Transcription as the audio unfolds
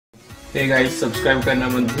Hey guys, subscribe करना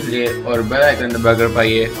मत भूलिए और बेल आइकन दबाकर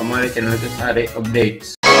पाइए हमारे चैनल के सारे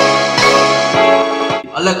अपडेट्स।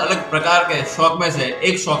 अलग अलग प्रकार के शौक में से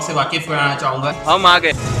एक शौक से वाकिफ कराना चाहूंगा। हम आ गए।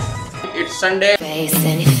 It's Sunday.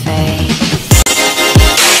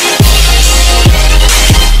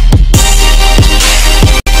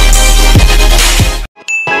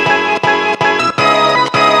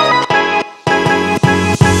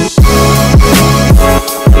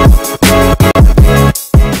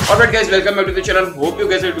 Alright guys, welcome back to the channel. Hope you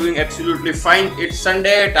guys are doing absolutely fine. It's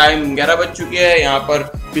Sunday, time 11 बज चुकी है। यहाँ पर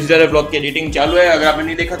पिछले वाले ब्लॉग की एडिटिंग चालू है। अगर आपने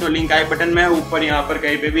नहीं देखा तो लिंक आई बटन में है ऊपर, यहाँ पर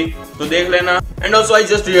कहीं पे भी, तो देख लेना। And also I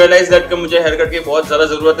just realise that कि मुझे हेयर कट की बहुत ज्यादा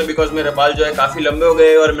जरूरत है, बिकॉज मेरे बाल जो है काफी लंबे हो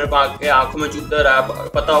गए और मेरे को आंखों में चुभता रहा।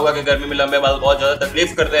 पता होगा कि गर्मी में लंबे बाल बहुत ज्यादा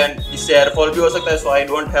तकलीफ करते हैं, इससे हेयर फॉल भी हो सकता है। सो I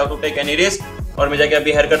don't have to take any risk और मैं जाके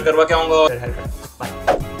अभी हेयर कट करवा के आऊंगा।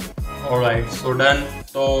 Alright, so done.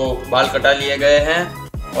 तो बाल कटा लिए गए हैं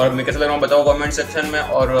और मैं कैसा लग रहा हूँ बताओ कमेंट सेक्शन में।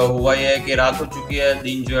 और हुआ ये है कि रात हो चुकी है,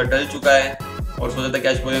 दिन जो है ढल चुका है और सोचा था कि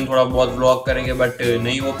आज पूरे दिन थोड़ा बहुत व्लॉग करेंगे, बट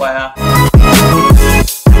नहीं हो पाया।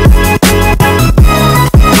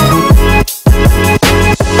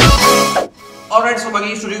 ऑलराइट, सो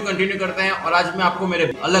बाकी स्टोरी कंटिन्यू करते हैं और आज मैं आपको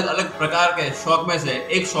मेरे अलग अलग प्रकार के शौक में से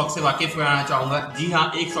एक शौक से वाकिफ कराना चाहूंगा। जी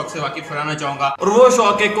हाँ, एक शौक से वाकिफ कराना चाहूंगा और वो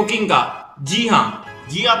शौक है कुकिंग का।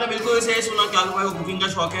 जी आपने बिल्कुल सही सुना, क्या को कुकिंग का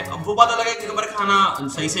शौक है। अब वो बात अलग है कि कई बार खाना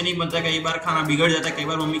सही से नहीं बनता, कई बार खाना बिगड़ जाता है, कई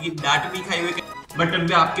बार मम्मी की डांट भी खाई हुई। बट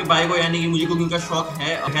अभी आपके भाई को यानी कि मुझे कुकिंग का शौक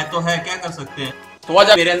है तो है, क्या कर सकते हैं। तो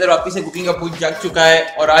आज मेरे अंदर वापस से कुकिंग का पूछ जाग चुका है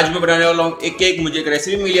और आज मैं बनाने वाला हूँ एक केक। मुझे एक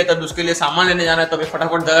रेसिपी मिली है, तब उसके लिए सामान लेने जाना है, तो अभी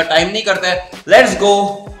फटाफट ज्यादा टाइम नहीं करते हैं। Let's go.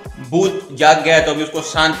 भूत जाग गया है तो अभी उसको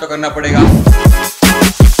शांत तो करना पड़ेगा।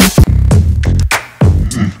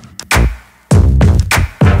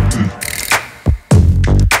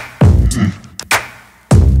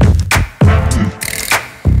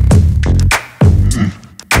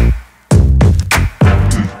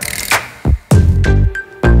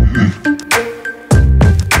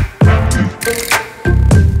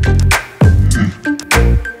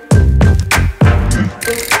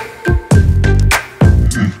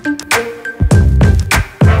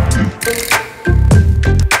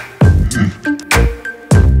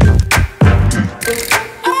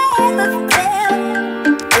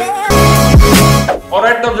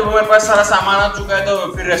 तो जब हमारे पास सारा सामान आ चुका है तो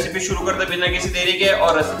फिर रेसिपी शुरू करते बिना किसी देरी के।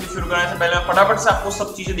 और रेसिपी शुरू करने से पहले मैं फटाफट से आपको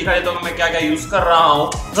सब चीजें दिखा देता हूँ मैं क्या क्या यूज कर रहा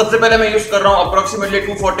हूँ। सबसे पहले मैं यूज कर रहा हूँ approximately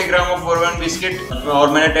 240 gram of Bourbon biscuit और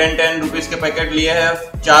मैंने 10 रुपीज के पैकेट लिए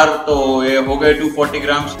हैं 4, तो ये हो गए 240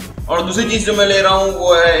 ग्राम। और दूसरी चीज जो मैं ले रहा हूँ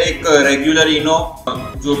वो है एक रेगुलर इनो,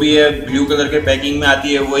 जो भी है ब्लू कलर के पैकिंग में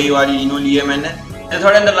आती है, वही वाली इनो ली है मैंने।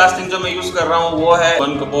 Third and the last thing जो मैं यूज कर रहा हूँ वो है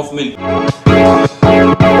 1 cup of milk.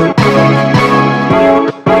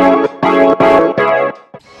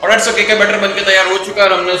 So cake का बैटर बनके तैयार हो चुका है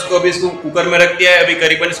और हमने उसको अभी इसको कुकर में रख दिया है। अभी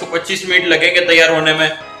करीबन इसको 25 मिनट लगेंगे तैयार होने में।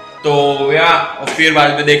 तो और फिर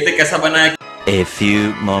बाद में देखते कैसा बना है। A few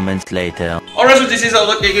moments later. और so this is how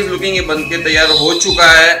the cake is looking। ये बनके तैयार हो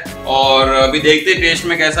चुका है और अभी देखते हैं टेस्ट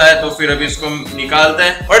में कैसा है। तो फिर अभी इसको निकालते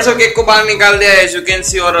हैं। और सो केक को बाहर निकाल दिया है, as you can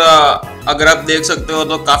see। और अगर आप देख सकते हो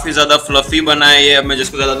तो काफी ज्यादा फ्लफी बना है ये। अब मैं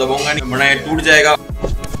जिसको ज्यादा दबाऊंगा नहीं, बना ये टूट जाएगा।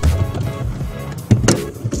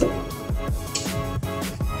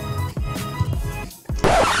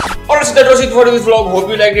 और so that was it for this vlog.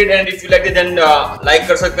 Hope you liked it and if you liked it then like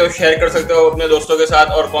कर सकते हो, शेयर कर सकते हो अपने दोस्तों के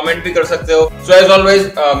साथ और कमेंट भी कर सकते हो। So as always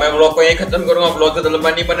मैं व्लॉग को यहीं खत्म करूंगा। व्लॉग ज़्यादा लंबा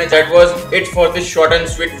नहीं बने। That was it for this short and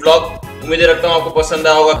sweet vlog. उम्मीद रखता हूँ आपको पसंद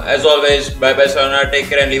आया होगा। As always, bye bye, sayonara, take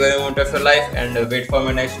care and live a moment of your life and wait for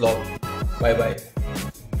my next vlog. Bye bye.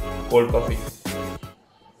 Cold coffee.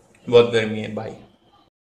 बहुत गर्मी है। Bye.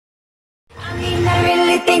 I mean, I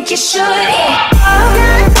really think you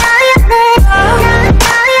should.